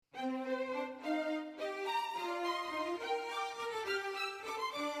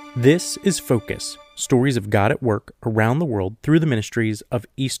This is Focus, stories of God at work around the world through the ministries of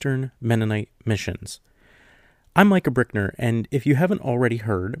Eastern Mennonite Missions. I'm Micah Brickner, and if you haven't already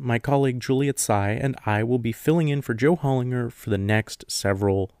heard, my colleague Juliet Tsai and I will be filling in for Joe Hollinger for the next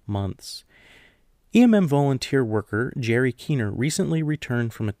several months. EMM volunteer worker Jerry Keener recently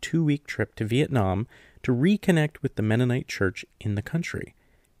returned from a 2-week trip to Vietnam to reconnect with the Mennonite church in the country.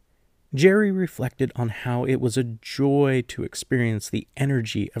 Jerry reflected on how it was a joy to experience the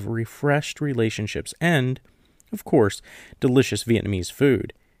energy of refreshed relationships and, of course, delicious Vietnamese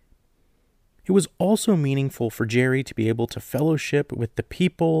food. It was also meaningful for Jerry to be able to fellowship with the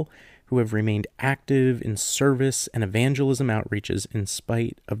people who have remained active in service and evangelism outreaches in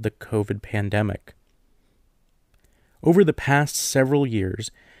spite of the COVID pandemic. Over the past several years,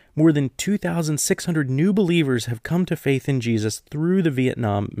 more than 2,600 new believers have come to faith in Jesus through the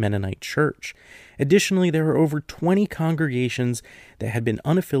Vietnam Mennonite Church. Additionally, there are over 20 congregations that have been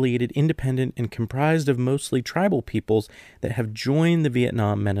unaffiliated, independent, and comprised of mostly tribal peoples that have joined the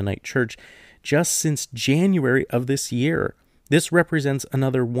Vietnam Mennonite Church just since January of this year. This represents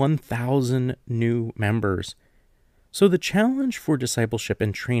another 1,000 new members. So the challenge for discipleship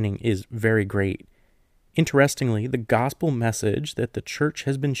and training is very great. Interestingly, the gospel message that the church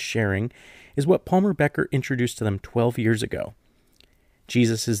has been sharing is what Palmer Becker introduced to them 12 years ago.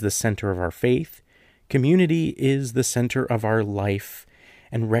 Jesus is the center of our faith, community is the center of our life,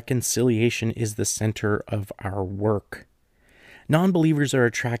 and reconciliation is the center of our work. Non-believers are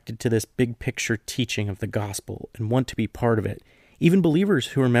attracted to this big picture teaching of the gospel and want to be part of it. Even believers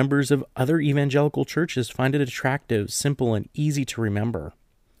who are members of other evangelical churches find it attractive, simple, and easy to remember.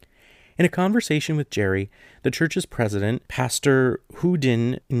 In a conversation with Jerry, the church's president, Pastor Hu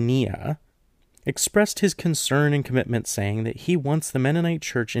Din Nia, expressed his concern and commitment, saying that he wants the Mennonite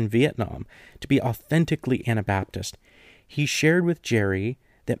church in Vietnam to be authentically Anabaptist. He shared with Jerry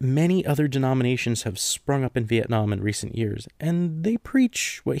that many other denominations have sprung up in Vietnam in recent years, and they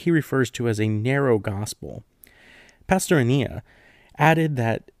preach what he refers to as a narrow gospel. Pastor Nia added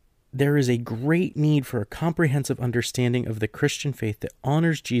that there is a great need for a comprehensive understanding of the Christian faith that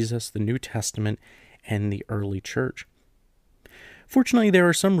honors Jesus, the New Testament, and the early church. Fortunately, there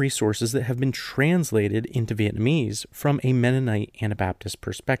are some resources that have been translated into Vietnamese from a Mennonite Anabaptist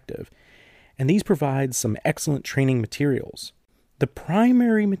perspective, and these provide some excellent training materials. The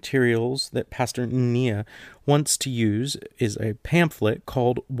primary materials that Pastor Nia wants to use is a pamphlet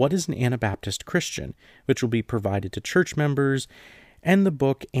called What is an Anabaptist Christian?, which will be provided to church members, and the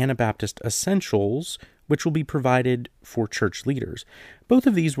book Anabaptist Essentials, which will be provided for church leaders. Both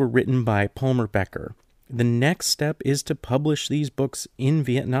of these were written by Palmer Becker. The next step is to publish these books in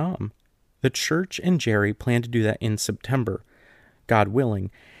Vietnam. The church and Jerry plan to do that in September, God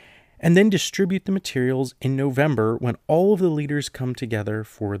willing, and then distribute the materials in November when all of the leaders come together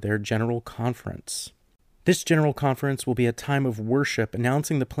for their general conference. This general conference will be a time of worship,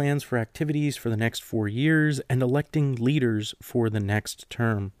 announcing the plans for activities for the next 4 years and electing leaders for the next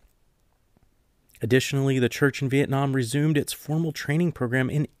term. Additionally, the church in Vietnam resumed its formal training program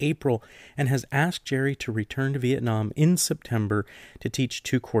in April and has asked Jerry to return to Vietnam in September to teach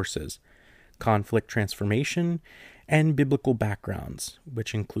 2 courses, Conflict Transformation and Biblical Backgrounds,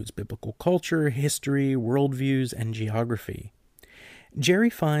 which includes biblical culture, history, worldviews, and geography. Jerry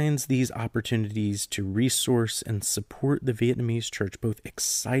finds these opportunities to resource and support the Vietnamese church both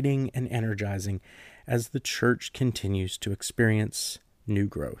exciting and energizing as the church continues to experience new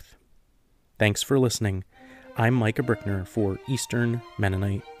growth. Thanks for listening. I'm Micah Brickner for Eastern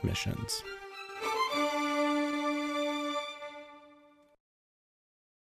Mennonite Missions.